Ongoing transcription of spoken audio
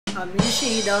Yung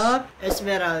shade of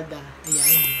Esmeralda.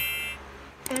 Ayan.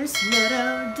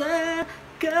 Esmeralda,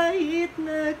 kahit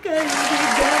na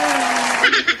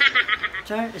kaibigan.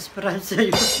 Char, Esmeralda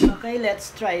sa'yo. Okay,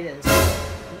 let's try this.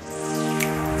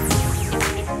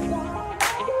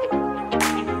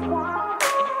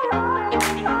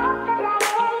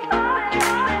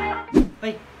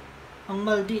 Ay, ang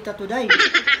maldita today.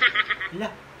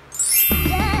 Hala.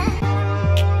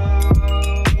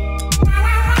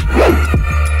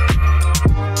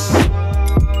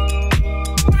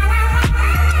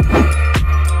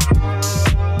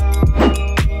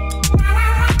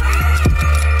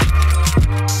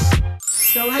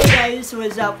 So hi guys,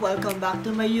 what's up? Welcome back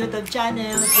to my YouTube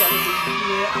channel. Jellybaby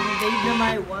here, ang babe na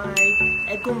my wife.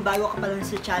 At kung bago ka pa lang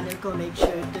sa channel ko, make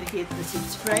sure to hit the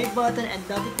subscribe button and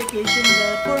notification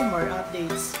bell for more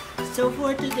updates. So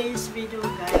for today's video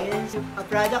guys, a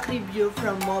product review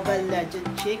from Mobile Legend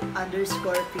Chick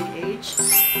 _PH.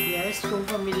 Yes, kung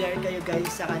familiar kayo guys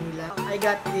sa kanila. I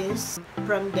got this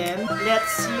from them.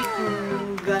 Let's see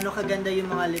kung gaano kaganda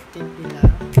yung mga lip tint nila.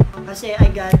 Kasi I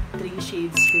got 3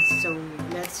 shades, so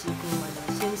let's see kung ano.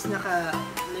 Since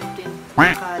naka-lip tint,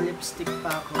 naka-lipstick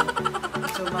pa ako.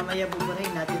 So mamaya buburin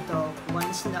natin to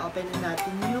once na open na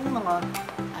natin yung mga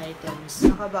items.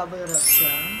 Naka-bubble wrap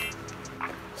siya.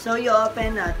 So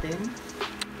i-open natin.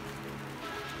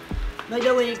 By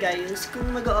the way guys,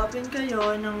 kung mag-open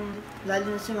kayo ng lalo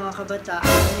na sa mga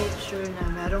kabataan, make sure na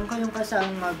meron kayong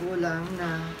kasamang magulang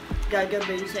na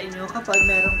gagabay sa inyo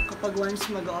kapag once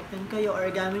mag-open kayo or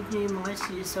gamit nyo yung mga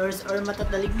scissors or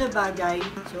matatalig na bagay.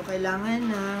 So, kailangan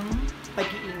ng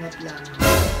pag-iingat lang.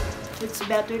 It's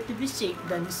better to be safe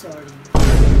than sorry.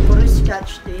 Puro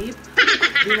scotch tape,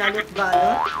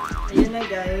 binalot-balot. Ayan na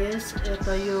guys,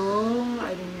 ito yung,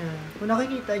 ano niya. Kung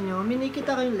nakikita nyo,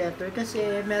 minikita ko yung letter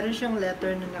kasi meron siyang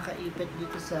letter na nakaipit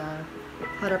dito sa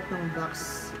harap ng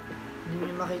box. Hindi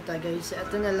nyo makita guys.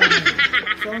 Ito na lang.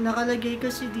 So, nakalagay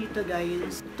kasi dito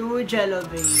guys, to Jello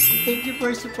Babe. Thank you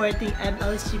for supporting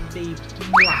MLC Babe.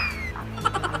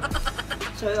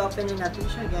 So, i-open na natin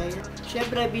siya guys.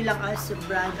 Siyempre, bilang as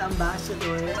brand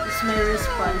ambassador, it's my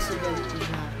responsibility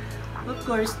na, of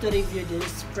course, to review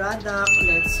this product.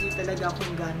 Let's see talaga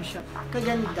kung gaano siya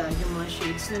kaganda yung mga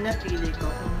shades na napili ko.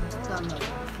 Kung tama.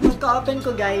 Pagka-open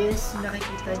ko guys,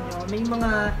 nakikita nyo, may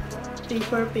mga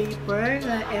paper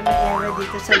na M&M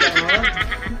dito sa loob.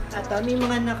 At may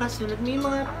mga nakasulat, may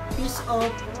mga piece of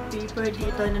paper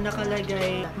dito na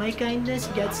nakalagay, my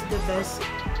kindness gets the best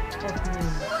of me.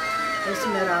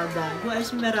 Esmeralda. Yung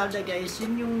Esmeralda guys,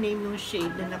 yun yung name ng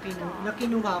shade na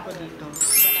nakinuha ko dito.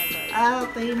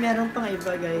 Okay, meron pang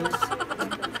iba guys.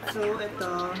 So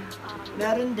ito,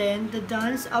 meron din, the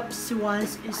dance of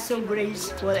swans is so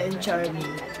graceful and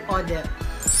charming. Odette.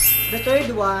 The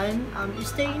third one,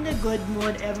 stay in a good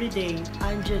mood every day.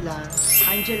 Angela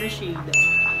shade.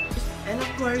 And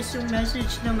of course, yung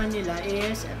message naman nila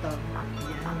is ito.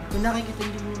 Yan. Kung nakikita,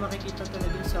 hindi mo makikita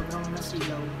talaga sobrang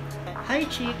masilaw. Hi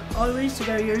chick, always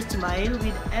wear your smile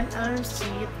with MLC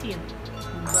Tint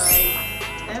by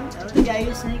ML.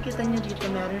 Guys, nakikita nyo dito,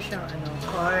 meron siyang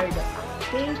card.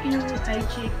 Thank you, hi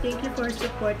chick. Thank you for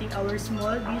supporting our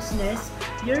small business.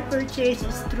 Your purchase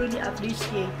is truly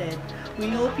appreciated. We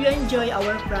hope you enjoy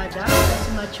our product as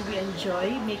much we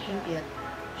enjoy making it.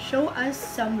 Show us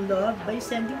some love by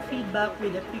sending feedback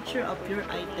with a picture of your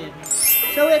item.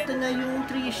 So, ito na yung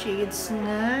 3 shades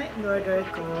na in-order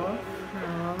ko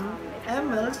from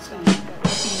MLC.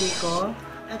 Napili ko.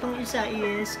 Itong isa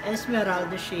is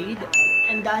Esmeralda shade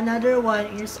and the another one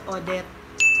is Odette.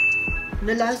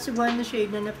 The last one na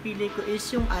shade na napili ko is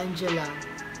yung Angela.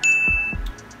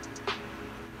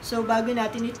 So, bago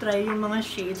natin i-try yung mga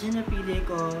shades na napili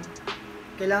ko,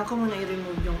 kailangan ko muna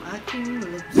i-remove yung aking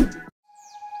lipstick.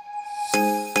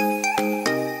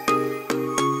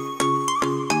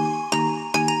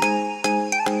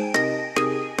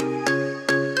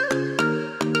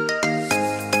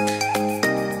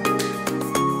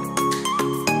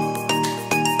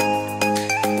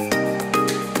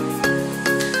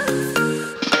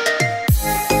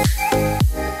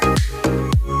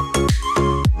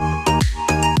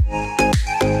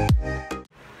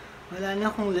 Wala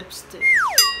na akong lipstick.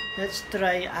 Let's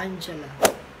try Angela.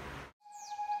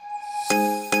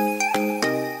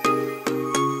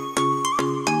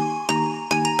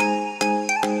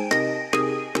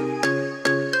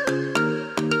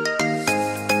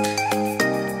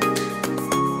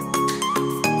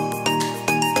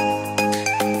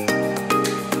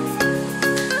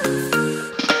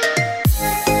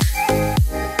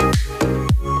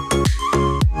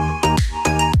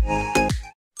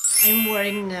 I'm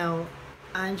wearing now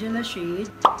Angela shade.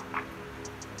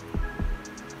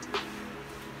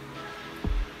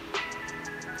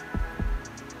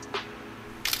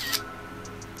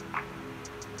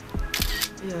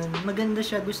 yun. Maganda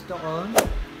siya, gusto ko.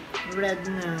 Red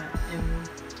na.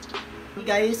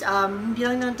 Guys, hindi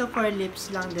lang naman to for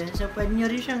lips lang din. So, pwede nyo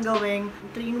rin siyang gawing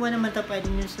 3-in-1 naman to. Pwede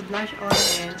nyo sa blush on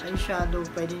and eyeshadow.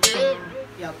 Pwede nyo siyang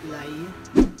i-apply.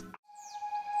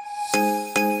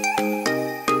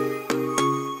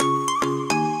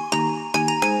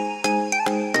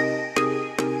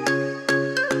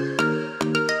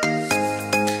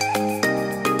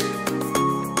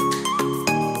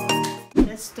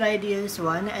 Try this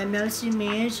one, MLC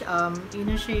Mage,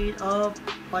 in a shade of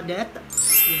Odette.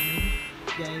 Yan,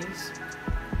 guys.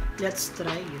 Let's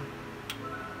try it.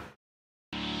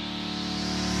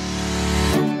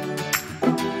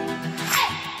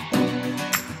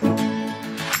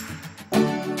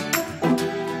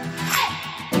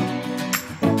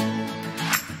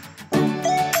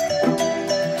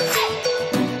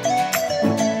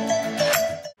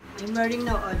 I'm wearing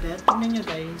now Odette. Tignan nyo,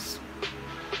 guys.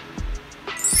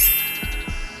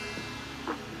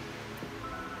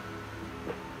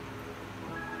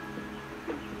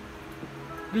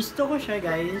 Gusto ko siya,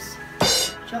 guys.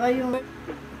 Tsaka yung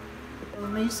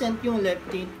may scent yung lip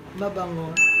tint,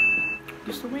 mabango.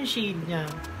 Gusto ko yung shade niya.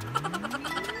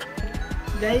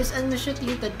 Guys, ano siya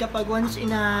tinted kapag once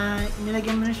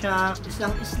inilagyan mo na siya,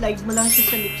 isang slide mo lang siya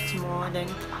sa lips mo, then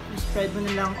spread mo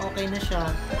na lang, okay na siya.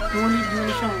 Ngunit mo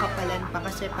na siyang kapalan pa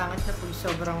kasi pangit na po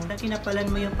sobrang kinapalan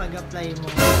mo yung pag-apply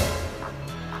mo.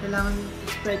 Kailangan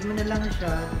spread mo na lang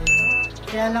siya.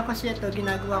 Kaya lang kasi ito,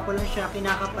 ginagawa ko lang siya,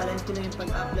 kinakapalan ko na yung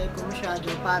pag-apply ko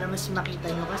masyado para mas makita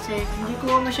nyo. Kasi hindi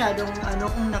ko masyadong,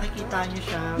 kung nakikita nyo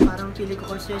siya, parang pili ko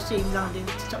kasi same lang din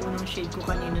sa unang shade ko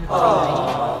kanina na kulay.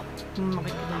 Kung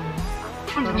makikita nyo.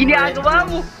 Ginagawa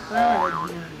mo! Parang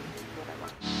red na.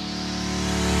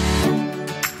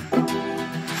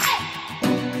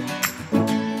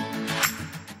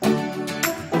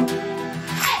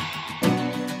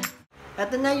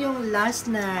 Ito na yung last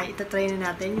na itatry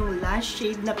na natin, yung last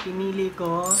shade na pinili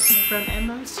ko from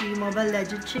MLC Mobile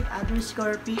Legend Chick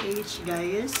 _PH,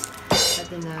 guys.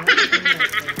 Ito na.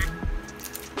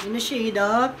 Yung shade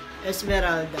of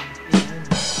Esmeralda. Ayan.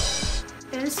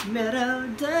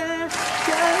 Esmeralda,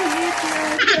 kahit na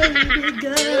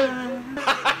kaibigan.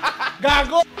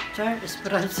 Gago! Char,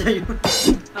 Esperanza yun.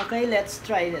 Okay, let's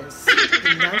try this.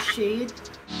 The last shade.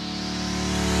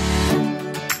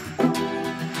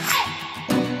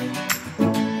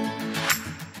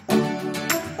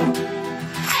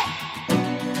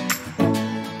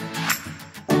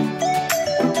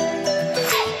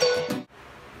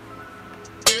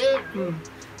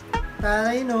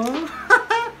 Taray, no?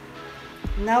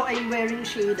 Now I'm wearing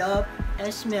shade of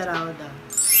Esmeralda.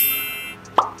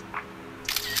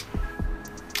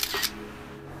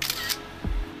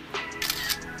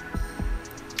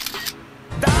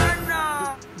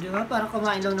 Darna! Diba? Parang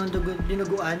kumain lang ng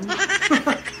dinuguan.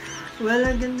 Well,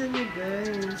 ang ganda niya,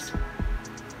 guys.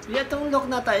 Itong look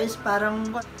na to is parang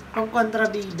pang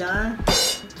kontrabida.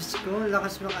 Diyos ko,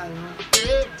 lakas mo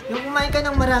yung kumain ka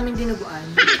ng maraming dinuguan.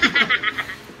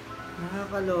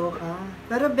 Nakakaloka.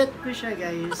 Pero bet ko siya,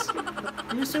 guys.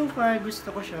 Yung so far,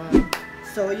 gusto ko siya.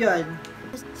 So, yun.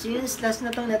 Since last na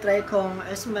tong na-try kong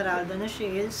Esmeralda na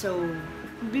shade, so,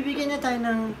 bibigyan na tayo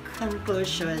ng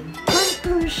conclusion.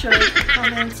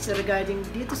 Comments regarding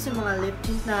dito sa mga lip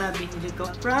tint na binili ko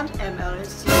from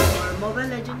MLC or Mobile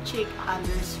Legend Chick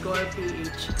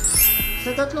 _PH.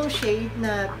 Sa tatlong shade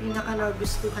na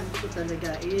pinaka-nagustuhan ko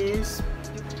talaga is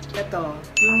ito,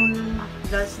 yung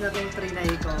last na itong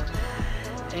trinay ko.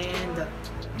 And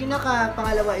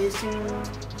pinaka-pangalawa is yung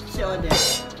si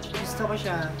Odette. Gusto ko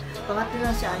siya. Pangatlo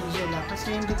lang si Angela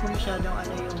kasi hindi ko masyadong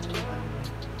yung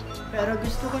pero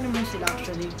gusto ko naman sila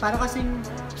actually. Para kasing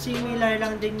similar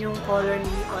lang din yung color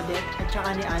ni Odette at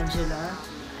saka ni Angela.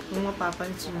 Kung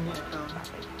mapapansin niyo ito.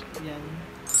 Yan.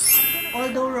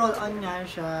 Although roll-on nga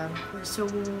siya, so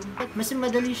mas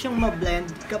madali siyang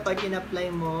ma-blend kapag in-apply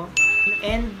mo.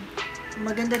 And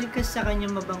maganda rin kasi sa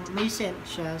kanya mabango. May scent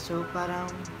siya. So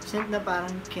parang scent na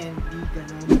parang candy,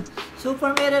 ganun. So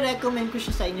for me, recommend ko siya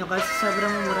sa inyo kasi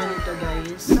sobrang mura nito,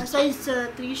 guys. Aside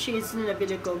sa 3 shades na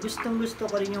nabili ko, gustong-gusto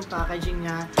ko rin yung packaging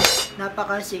niya.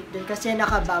 Napaka-sick din kasi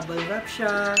naka-bubble wrap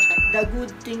siya. The good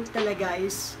thing talaga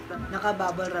is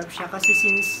naka-bubble wrap siya kasi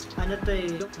since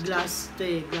glass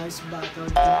bottle.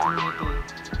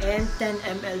 And 10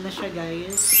 ml na siya,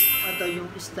 guys. Ito yung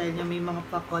style niya, may mga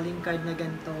pa-calling card na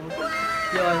ganito.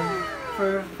 Yun,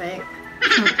 perfect.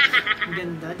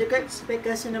 Ganda. Di ka expect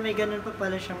kasi na may ganun pa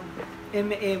pala siyang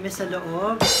eme sa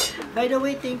loob. By the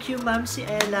way, thank you ma'am si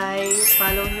Eli.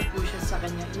 Follow niyo po siya sa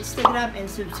kanyang Instagram and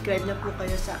subscribe na po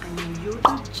kayo sa kanyang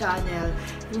YouTube channel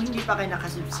kung hindi pa kayo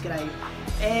nakasubscribe.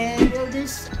 And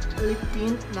this lip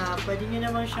tint na pwede nyo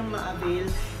naman siyang ma-avail,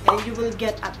 and you will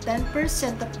get a 10%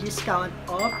 of discount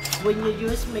off when you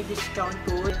use my discount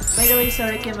code. By the way,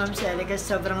 sorry kay Ma'am Sally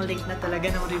kasi sobrang late na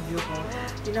talaga ng review ko.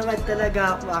 Tinamad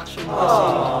talaga ako actually kasi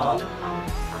alam mo,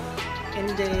 in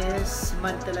this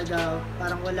month talaga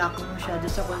parang wala akong masyado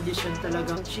sa condition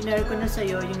talaga. Shinare ko na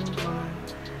sa'yo yung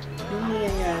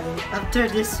nangyayari after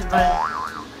this month.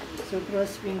 So,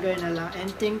 cross finger na lang and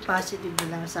think positive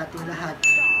na lang sa ating lahat.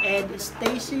 And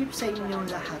stay safe sa inyong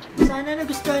lahat. Sana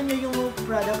nagustuhan nyo yung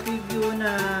product review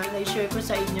na na-share ko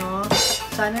sa inyo.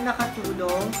 Sana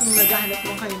nakatulong kung naghahanap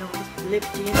mo kayo ng lip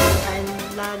tint. And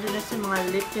lalo na sa mga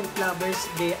lip tint lovers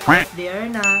there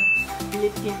na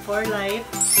lip tint for life.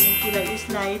 Yung kilay is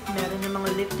light. Meron na mga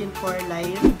lip tint for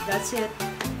life. That's it.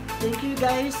 Thank you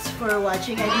guys for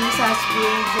watching. This has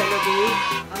been Jelly.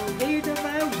 I'll leave the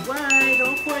my why.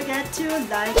 Don't forget to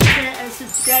like, share, and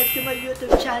subscribe to my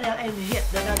YouTube channel and hit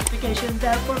the notification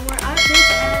bell for more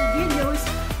updates and videos.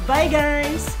 Bye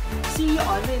guys! See you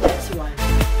on the next one.